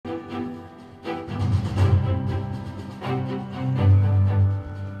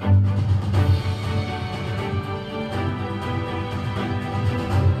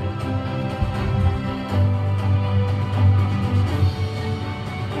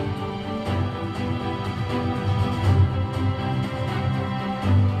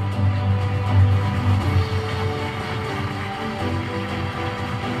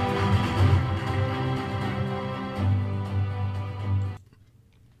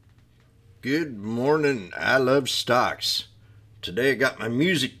Good morning. I love stocks. Today I got my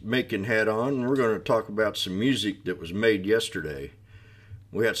music making hat on and we're going to talk about some music that was made yesterday.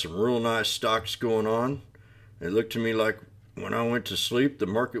 We had some real nice stocks going on. It looked to me like when I went to sleep the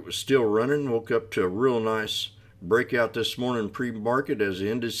market was still running. Woke up to a real nice breakout this morning pre-market as the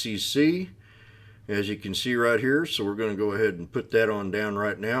indices see, as you can see right here. So we're going to go ahead and put that on down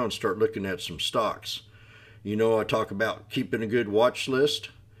right now and start looking at some stocks. You know, I talk about keeping a good watch list.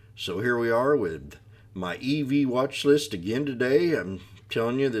 So here we are with my EV watch list again today. I'm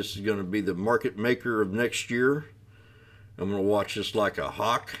telling you, this is going to be the market maker of next year. I'm going to watch this like a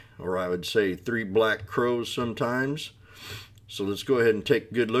hawk, or I would say three black crows sometimes. So let's go ahead and take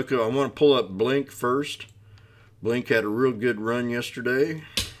a good look. I want to pull up BLNK first. BLNK had a real good run yesterday.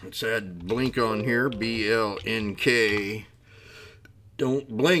 Let's add BLNK on here, BLNK. Don't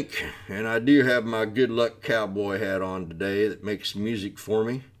blink. And I do have my good luck cowboy hat on today that makes music for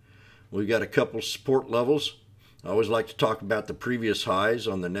me. We got a couple support levels. I always like to talk about the previous highs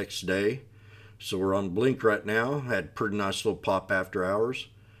on the next day. So we're on BLNK right now. Had a pretty nice little pop after hours.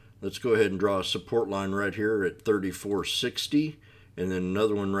 Let's go ahead and draw a support line right here at 34.60, and then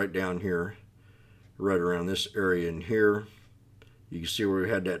another one right down here, right around this area in here. You can see where we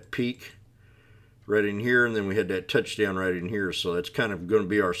had that peak right in here, and then we had that touchdown right in here. So that's kind of going to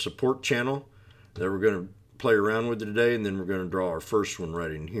be our support channel that we're going to play around with today, and then we're going to draw our first one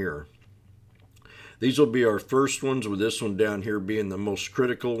right in here. These will be our first ones, with this one down here being the most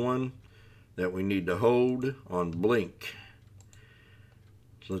critical one that we need to hold on BLNK.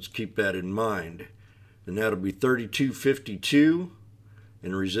 So let's keep that in mind. And that'll be 32.52,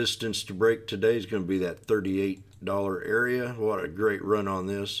 and resistance to break today is going to be that $38 area. What a great run on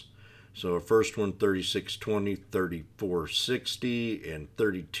this. So our first one, 36.20, 34.60, and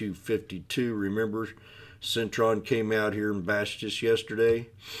 32.52. Remember, Centron came out here and bashed us yesterday.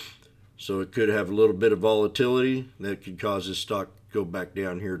 So it could have a little bit of volatility that could cause this stock to go back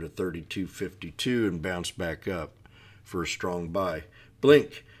down here to 32.52 and bounce back up for a strong buy.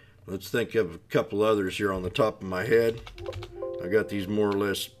 BLNK. Let's think of a couple others here on the top of my head. I got these more or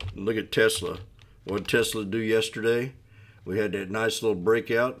less. Look at Tesla. What did Tesla do yesterday? We had that nice little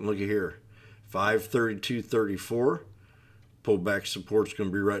breakout, and look at here, 532.34. Pullback support's going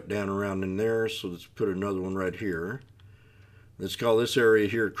to be right down around in there, so let's put another one right here. Let's call this area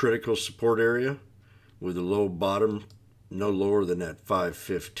here critical support area with a low bottom no lower than that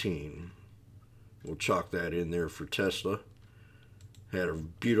 515. We'll chalk that in there for Tesla. Had a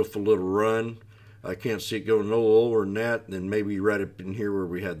beautiful little run. I can't see it going no lower than that, and then maybe right up in here where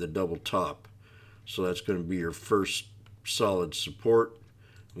we had the double top. So that's going to be your first solid support.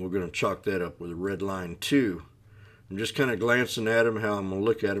 And we're going to chalk that up with a red line too. I'm just kind of glancing at them, how I'm going to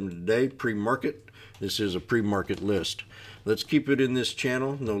look at them today. Pre-market. This is a pre-market list. Let's keep it in this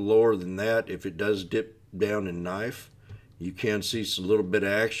channel, no lower than that. If it does dip down and knife, you can see some little bit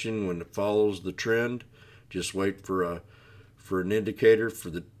of action when it follows the trend. Just wait for an indicator.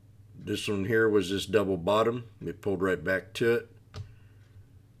 For this one here was this double bottom. It pulled right back to it.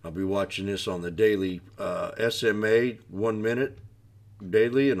 I'll be watching this on the daily SMA 1 minute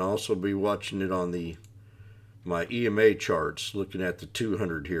daily, and also be watching it on my EMA charts, looking at the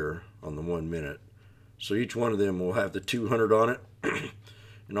 200 here on the 1 minute. So each one of them will have the 200 on it,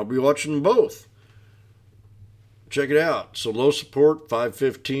 and I'll be watching them both. Check it out. So low support,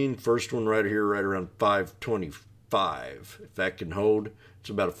 515. First one right here, right around 525. If that can hold, it's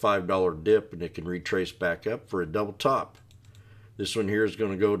about a $5 dip, and it can retrace back up for a double top. This one here is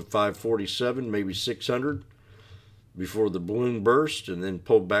going to go to 547, maybe 600 before the balloon burst, and then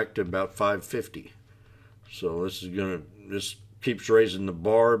pull back to about 550. So this keeps raising the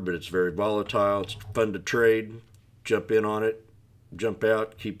bar, but it's very volatile. It's fun to trade. Jump in on it, jump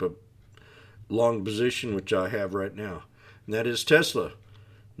out, keep a long position, which I have right now. And that is Tesla.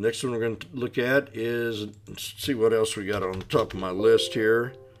 Next one we're going to look at is, let's see what else we got on the top of my list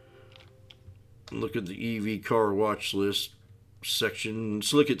here. Look at the EV car watch list section.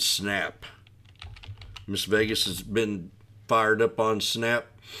 Let's look at Snap. Miss Vegas has been fired up on Snap.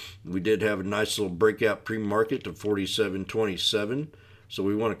 We did have a nice little breakout pre-market to 47.27. So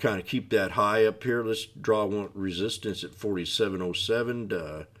we want to kind of keep that high up here. Let's draw one resistance at 47.07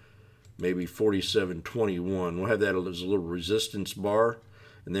 to maybe 47.21. We'll have that as a little resistance bar.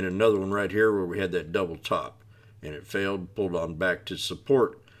 And then another one right here where we had that double top. And it failed, pulled on back to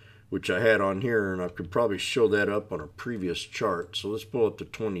support, which I had on here. And I could probably show that up on a previous chart. So let's pull up the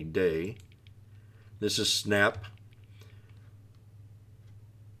 20-day. This is Snap.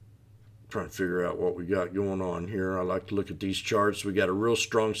 Trying to figure out what we got going on here. I like to look at these charts. We got a real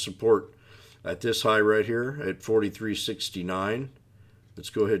strong support at this high right here at 43.69. Let's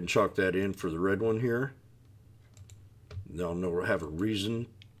go ahead and chalk that in for the red one here. Now I'll have a reason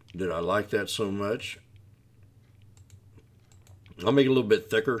that I like that so much. I'll make it a little bit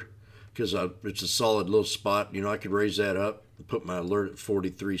thicker because it's a solid little spot. You know, I could raise that up and put my alert at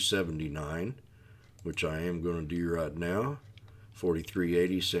 43.79, which I am going to do right now.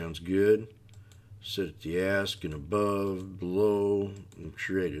 43.80 sounds good. Set at the ask and above, below, and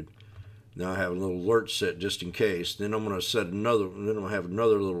created. Now I have a little alert set just in case. Then I'm going to set another, and then I'm going to have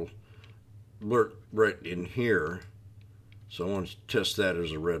another little alert right in here. So I want to test that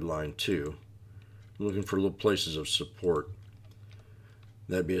as a red line too. I'm looking for little places of support.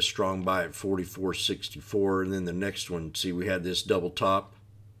 That'd be a strong buy at 44.64, and then the next one, see we had this double top.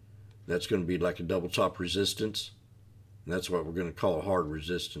 That's going to be like a double top resistance. And that's what we're going to call a hard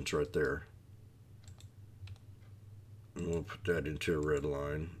resistance right there. And we'll put that into a red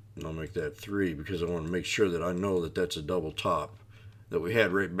line. And I'll make that 3 because I want to make sure that I know that that's a double top that we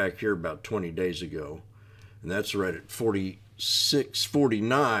had right back here about 20 days ago. And that's right at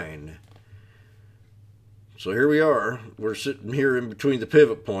 46.49. So here we are. We're sitting here in between the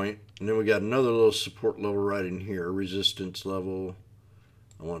pivot point, and then we got another little support level right in here, resistance level.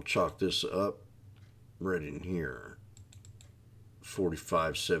 I want to chalk this up right in here,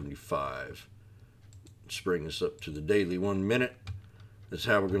 45.75. Let's bring this up to the daily 1 minute. That's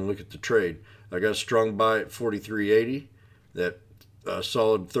how we're going to look at the trade. I got a strong buy at 43.80. That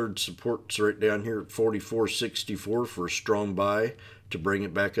solid third support's right down here at 44.64 for a strong buy to bring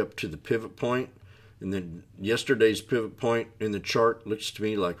it back up to the pivot point. And then yesterday's pivot point in the chart looks to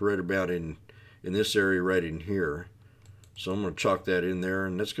me like right about in this area right in here. So I'm going to chalk that in there,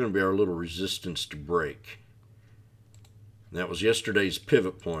 and that's going to be our little resistance to break. And that was yesterday's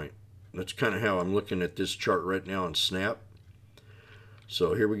pivot point. That's kind of how I'm looking at this chart right now on Snap.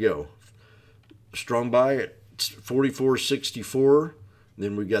 So here we go. Strong buy at 44.64.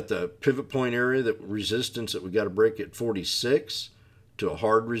 Then we got the pivot point area, that resistance that we got to break at 46. To a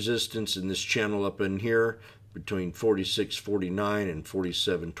hard resistance in this channel up in here between 46.49 and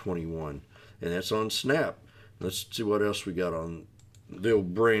 47.21, and that's on Snap. Let's see what else we got on the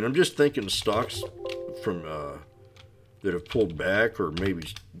old brain. I'm just thinking of stocks from that have pulled back, or maybe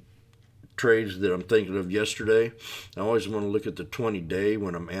trades that I'm thinking of yesterday. I always want to look at the 20-day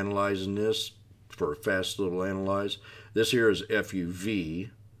when I'm analyzing this for a fast little analyze. This here is FUV.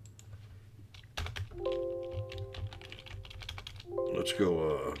 Let's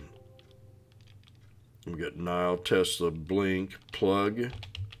go, we got NIO, TSLA, BLNK, Plug.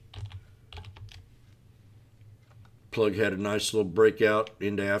 Plug had a nice little breakout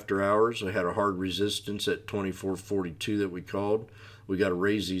into after hours. I had a hard resistance at 24.42 that we called. We got to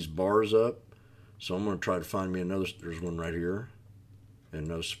raise these bars up. So I'm going to try to find me another, there's one right here, and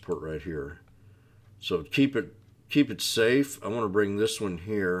another support right here. So keep it safe. I want to bring this one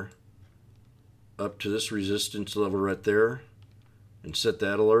here up to this resistance level right there, and set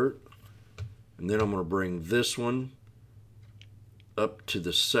that alert. And then I'm going to bring this one up to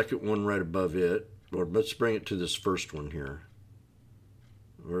the second one right above it, or let's bring it to this first one here.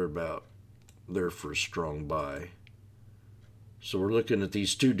 We're about there for a strong buy. So we're looking at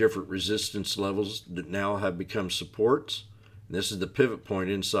these two different resistance levels that now have become supports. And this is the pivot point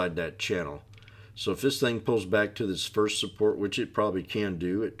inside that channel. So if this thing pulls back to this first support, which it probably can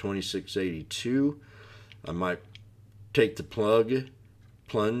do at 26.82, I might take the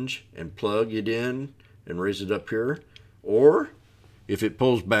plunge and plug it in and raise it up here. Or if it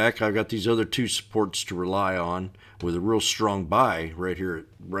pulls back, I've got these other two supports to rely on with a real strong buy right here,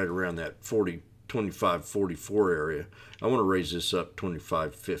 right around that 25.44 area. I want to raise this up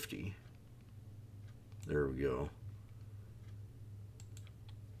 25.50. There we go.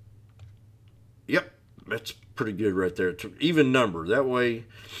 Yep, that's pretty good right there. It's an even number. That way,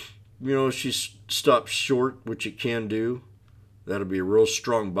 you know, if she stops short, which it can do, that'll be a real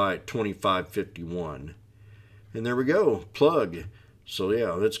strong buy at 25.51. And there we go, Plug. So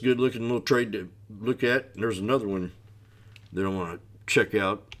yeah, that's a good looking little trade to look at. And there's another one that I want to check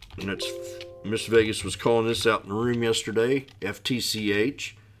out, and that's Miss Vegas was calling this out in the room yesterday,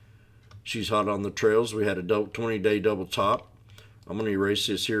 FTCH. She's hot on the trails. We had a 20-day double top. I'm going to erase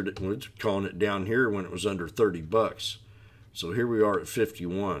this here, calling it down here when it was under 30 bucks. So here we are at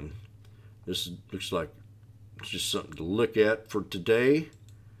 51. This looks like it's just something to look at for today.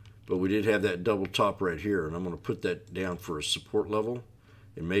 But we did have that double top right here, and I'm going to put that down for a support level,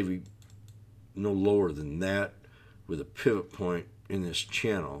 and maybe no lower than that with a pivot point in this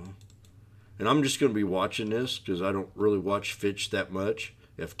channel. And I'm just going to be watching this because I don't really watch Fitch that much,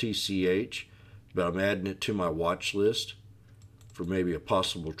 FTCH, but I'm adding it to my watch list for maybe a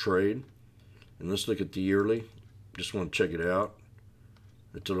possible trade. And let's look at the yearly. Just want to check it out.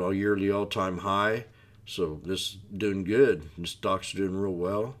 It's a yearly all-time high. So this is doing good. The stock's doing real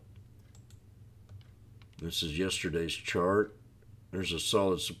well. This is yesterday's chart. There's a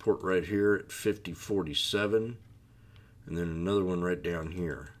solid support right here at 50.47, and then another one right down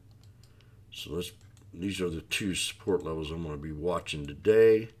here. So these are the two support levels I'm going to be watching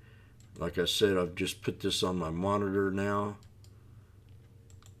today. Like I said, I've just put this on my monitor now,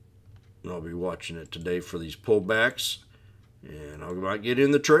 and I'll be watching it today for these pullbacks. And I might get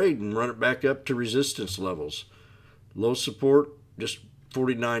in the trade and run it back up to resistance levels. Low support, just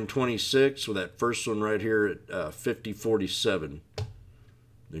 49.26 with that first one right here at 50.47.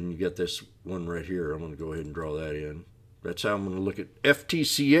 Then you get this one right here. I'm going to go ahead and draw that in. That's how I'm going to look at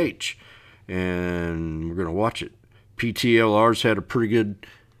FTCH. And we're going to watch it. PTLR's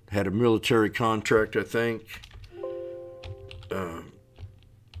had a military contract, I think.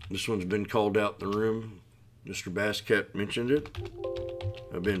 This one's been called out in the room. Mr. Basket mentioned it.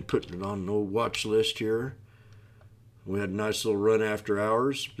 I've been putting it on an old watch list here. We had a nice little run after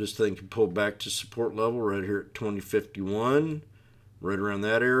hours. This thing can pull back to support level right here at 20.51, right around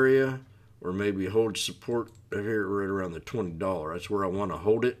that area, or maybe hold support right here right around the $20. That's where I want to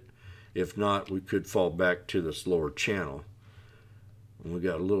hold it. If not, we could fall back to this lower channel. And we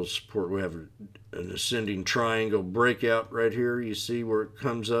got a little support. We have an ascending triangle breakout right here. You see where it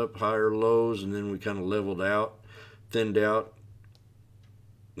comes up, higher lows, and then we kind of leveled out, thinned out.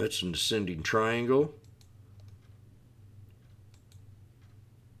 That's an ascending triangle.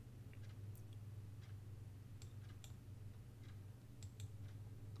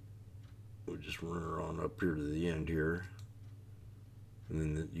 We'll just run her on up here to the end here. And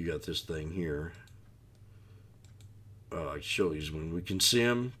then you got this thing here. I show these when we can see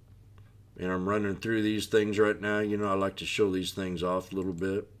them, and I'm running through these things right now. You know, I like to show these things off a little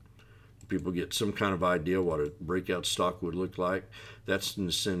bit. People get some kind of idea what a breakout stock would look like. That's an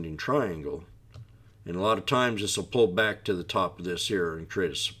ascending triangle, and a lot of times this will pull back to the top of this here and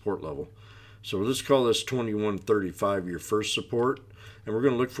create a support level. So let's call this 21.35 your first support, and we're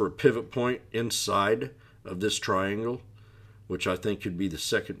going to look for a pivot point inside of this triangle, which I think could be the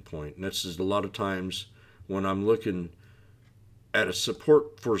second point. And this is a lot of times when I'm looking at a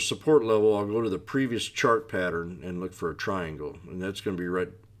support level, I'll go to the previous chart pattern and look for a triangle, and that's going to be right,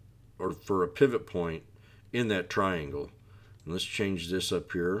 or for a pivot point in that triangle. And let's change this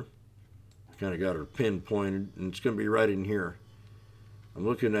up here. Kind of got her pinpointed, and it's going to be right in here. I'm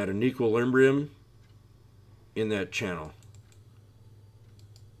looking at an equilibrium in that channel.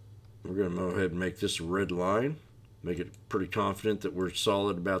 We're going to go ahead and make this a red line, make it pretty confident that we're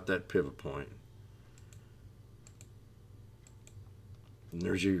solid about that pivot point. And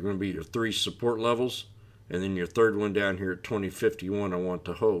there's going to be your three support levels, and then your third one down here at 20.51 I want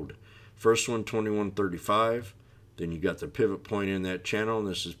to hold. First one 21.35, then you got the pivot point in that channel, and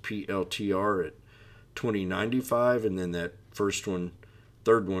this is PLTR at 20.95, and then that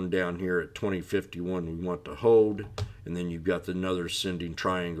third one down here at 20.51 we want to hold, and then you've got another ascending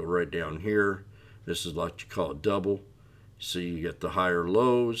triangle right down here. This is like you call a double. See, you get the higher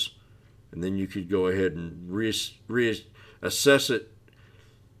lows, and then you could go ahead and reassess it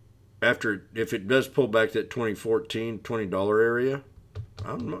after, if it does pull back that $20 area.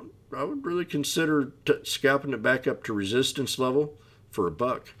 I would really consider scalping it back up to resistance level for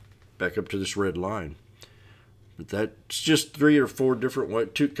 $1, back up to this red line. But that's just three or four different ways,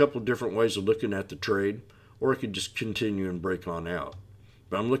 couple different ways of looking at the trade, or it could just continue and break on out.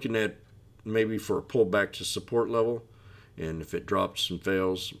 But I'm looking at maybe for a pullback to support level, and if it drops and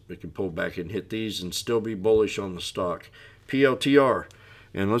fails, it can pull back and hit these and still be bullish on the stock. PLTR.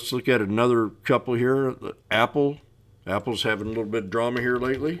 And let's look at another couple here. Apple. Apple's having a little bit of drama here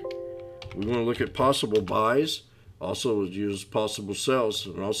lately. We want to look at possible buys, also use possible sells,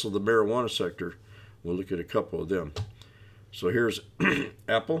 and also the marijuana sector. We'll look at a couple of them. So here's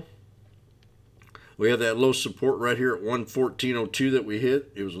Apple. We have that low support right here at 114.02 that we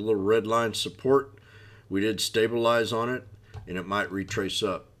hit. It was a little red line support. We did stabilize on it, and it might retrace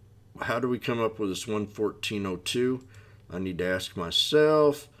up. How do we come up with this 114.02? I need to ask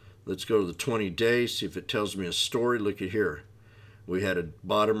myself. Let's go to the 20 days, see if it tells me a story. Look at here. We had a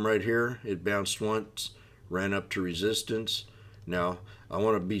bottom right here. It bounced once, ran up to resistance. Now, I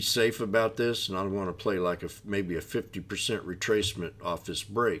want to be safe about this, and I want to play like maybe a 50% retracement off this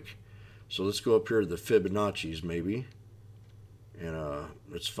break. So let's go up here to the Fibonacci's maybe, and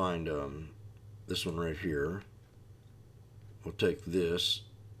let's find this one right here. We'll take this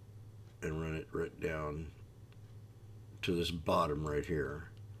and run it right down to this bottom right here.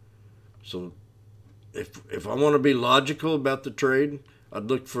 So if I want to be logical about the trade, I'd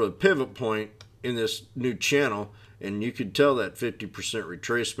look for a pivot point in this new channel, and you could tell that 50%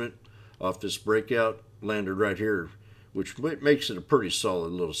 retracement off this breakout landed right here, which makes it a pretty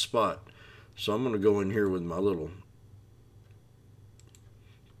solid little spot. So I'm going to go in here with my little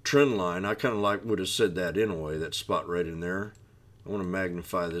trend line. I kind of would have said that anyway, that spot right in there. I want to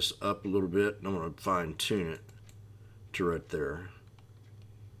magnify this up a little bit, and I'm going to fine tune it to right there.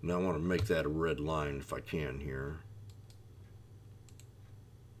 Now I want to make that a red line if I can here.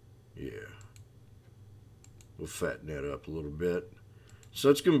 Yeah. We'll fatten that up a little bit. So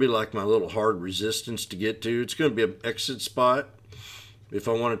it's going to be like my little hard resistance to get to. It's going to be an exit spot if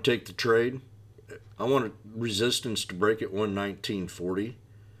I want to take the trade. I want a resistance to break at 119.40.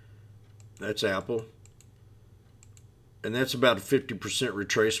 That's Apple. And that's about a 50%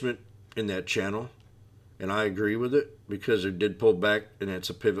 retracement in that channel. And I agree with it because it did pull back, and it's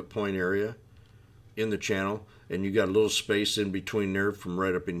a pivot point area in the channel. And you got a little space in between there from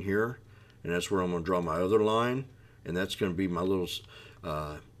right up in here. And that's where I'm going to draw my other line. And that's going to be my little,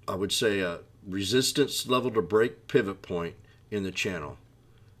 I would say, a resistance level to break pivot point in the channel.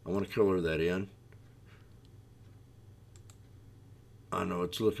 I want to color that in. I know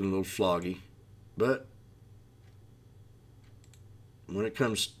it's looking a little floggy, but when it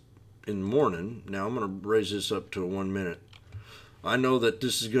comes in the morning, now I'm going to raise this up to a 1 minute. I know that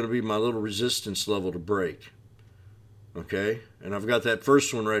this is going to be my little resistance level to break. Okay, and I've got that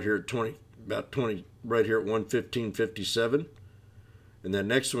first one right here at 20, about 20, right here at 115.57, and that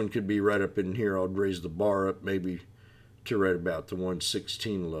next one could be right up in here. I'll raise the bar up maybe to right about the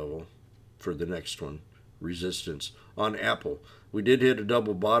 116 level for the next one, resistance on Apple. We did hit a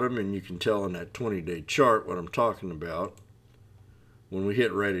double bottom, and you can tell on that 20-day chart what I'm talking about when we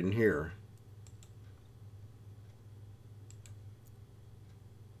hit right in here.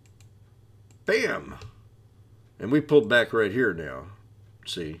 Bam! And we pulled back right here now.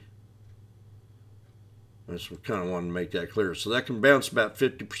 See? I just kind of want to make that clear. So that can bounce about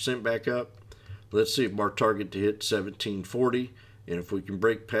 50% back up. Let's see if our target to hit 1740. And if we can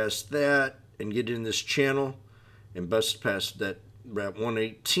break past that and get in this channel and bust past that about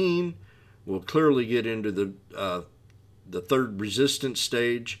 118, we'll clearly get into the third resistance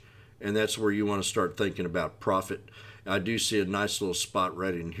stage, and that's where you want to start thinking about profit. I do see a nice little spot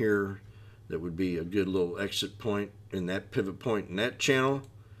right in here that would be a good little exit point in that pivot point in that channel,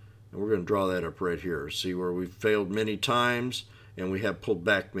 and we're going to draw that up right here. See where we've failed many times and we have pulled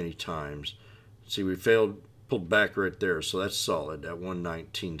back many times. See, we pulled back right there, so that's solid at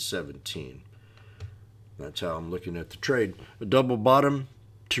 119.17. That's how I'm looking at the trade. A double bottom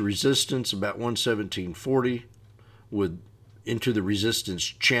to resistance about 117.40 with into the resistance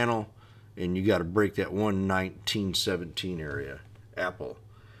channel, and you got to break that 119.17 area. Apple.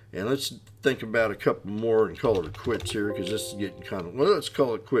 And let's think about a couple more and call it quits here, because this is getting kind of, well, let's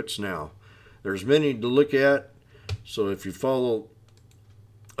call it quits now. There's many to look at, so if you follow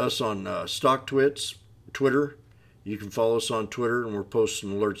us on Twitter, you can follow us on Twitter, and we're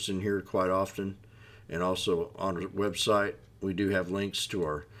posting alerts in here quite often. And also on our website, we do have links to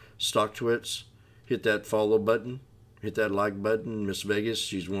our stock twits. Hit that follow button. Hit that like button. Miss Vegas,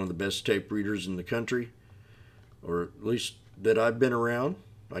 she's one of the best tape readers in the country, or at least that I've been around.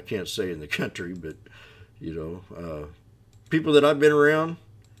 I can't say in the country, but, you know, people that I've been around.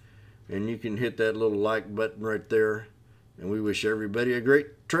 And you can hit that little like button right there. And we wish everybody a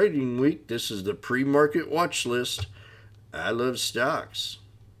great trading week. This is the pre-market watch list. I love stocks.